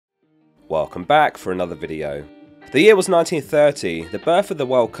Welcome back for another video. The year was 1930, the birth of the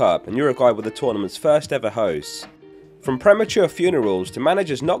World Cup, and Uruguay were the tournament's first ever hosts. From premature funerals to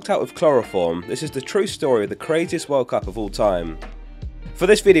managers knocked out with chloroform, this is the true story of the craziest World Cup of all time. For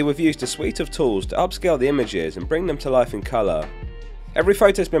this video we've used a suite of tools to upscale the images and bring them to life in colour. Every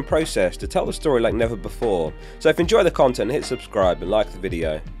photo has been processed to tell the story like never before, so if you enjoy the content hit subscribe and like the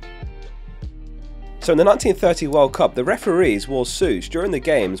video. So in the 1930 World Cup, the referees wore suits during the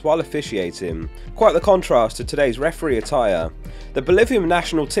games while officiating, quite the contrast to today's referee attire. The Bolivian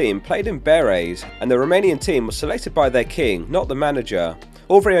national team played in berets, and the Romanian team was selected by their king, not the manager.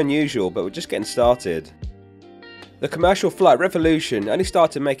 All very unusual, but we're just getting started. The commercial flight revolution only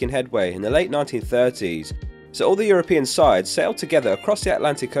started making headway in the late 1930s, so all the European sides sailed together across the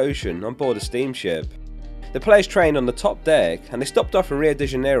Atlantic Ocean on board a steamship. The players trained on the top deck, and they stopped off in Rio de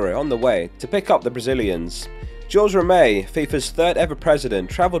Janeiro on the way to pick up the Brazilians. Jules Rimet, FIFA's third ever president,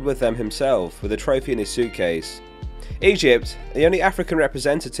 travelled with them himself with a trophy in his suitcase. Egypt, the only African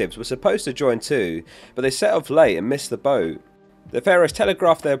representatives, were supposed to join too, but they set off late and missed the boat. The pharaohs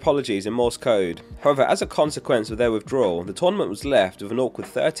telegraphed their apologies in Morse code. However, as a consequence of their withdrawal, the tournament was left with an awkward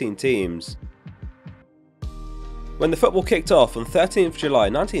 13 teams. When the football kicked off on 13th July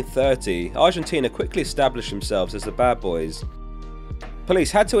 1930, Argentina quickly established themselves as the bad boys. Police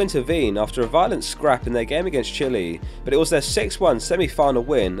had to intervene after a violent scrap in their game against Chile, but it was their 6-1 semi-final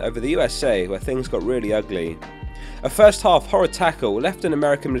win over the USA where things got really ugly. A first half horror tackle left an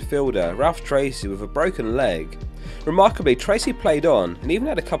American midfielder, Ralph Tracy, with a broken leg. Remarkably, Tracy played on and even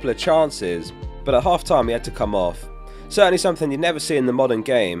had a couple of chances, but at half time he had to come off. Certainly something you'd never see in the modern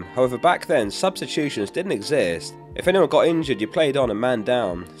game. However, back then substitutions didn't exist. If anyone got injured, you played on and man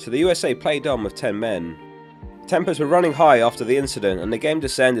down, so the USA played on with 10 men. Tempers were running high after the incident and the game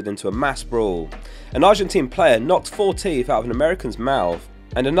descended into a mass brawl. An Argentine player knocked 4 teeth out of an American's mouth,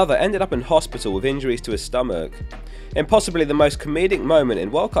 and another ended up in hospital with injuries to his stomach. In possibly the most comedic moment in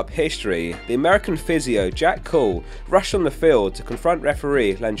World Cup history, the American physio Jack Cool rushed on the field to confront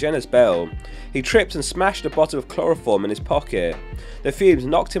referee Langenas Bell. He tripped and smashed a bottle of chloroform in his pocket. The fumes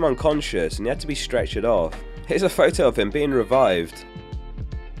knocked him unconscious and he had to be stretchered off. Here's a photo of him being revived.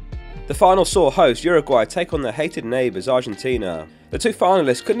 The final saw host Uruguay take on their hated neighbours Argentina. The two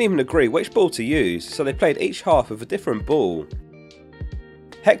finalists couldn't even agree which ball to use, so they played each half with a different ball.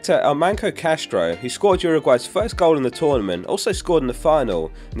 Héctor "El Manco" Castro, who scored Uruguay's first goal in the tournament, also scored in the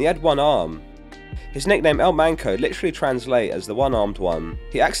final, and he had one arm. His nickname El Manco literally translates as the one-armed one.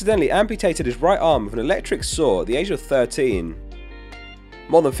 He accidentally amputated his right arm with an electric saw at the age of 13.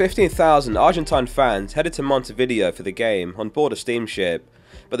 More than 15,000 Argentine fans headed to Montevideo for the game on board a steamship,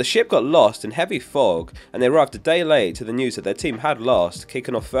 but the ship got lost in heavy fog and they arrived a day late to the news that their team had lost,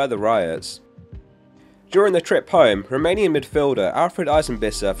 kicking off further riots. During the trip home, Romanian midfielder Alfred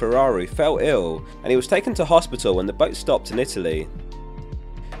Feraru fell ill and he was taken to hospital when the boat stopped in Italy.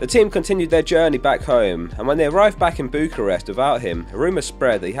 The team continued their journey back home, and when they arrived back in Bucharest without him, a rumour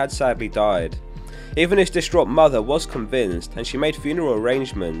spread that he had sadly died. Even his distraught mother was convinced and she made funeral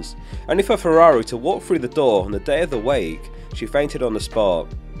arrangements, only for Feraru to walk through the door on the day of the wake. She fainted on the spot.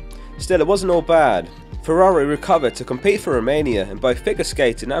 Still, it wasn't all bad. Feraru recovered to compete for Romania in both figure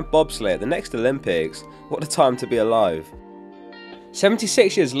skating and bobsleigh at the next Olympics. What a time to be alive.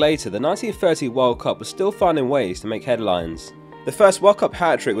 76 years later, the 1930 World Cup was still finding ways to make headlines. The first World Cup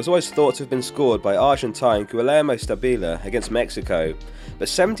hat-trick was always thought to have been scored by Argentine Guillermo Stabila against Mexico, but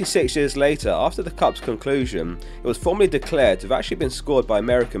 76 years later, after the Cup's conclusion, it was formally declared to have actually been scored by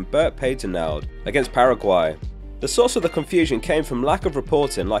American Bert Patenaude against Paraguay. The source of the confusion came from lack of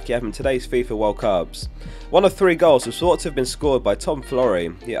reporting like you have in today's FIFA World Cups. One of 3 goals was thought to have been scored by Tom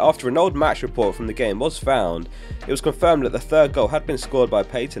Flory, yet after an old match report from the game was found, it was confirmed that the 3rd goal had been scored by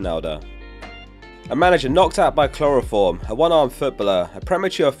Patenaude. A manager knocked out by chloroform, a one-armed footballer, a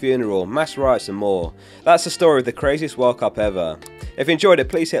premature funeral, mass riots and more. That's the story of the craziest World Cup ever. If you enjoyed it,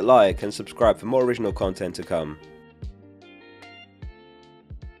 please hit like and subscribe for more original content to come.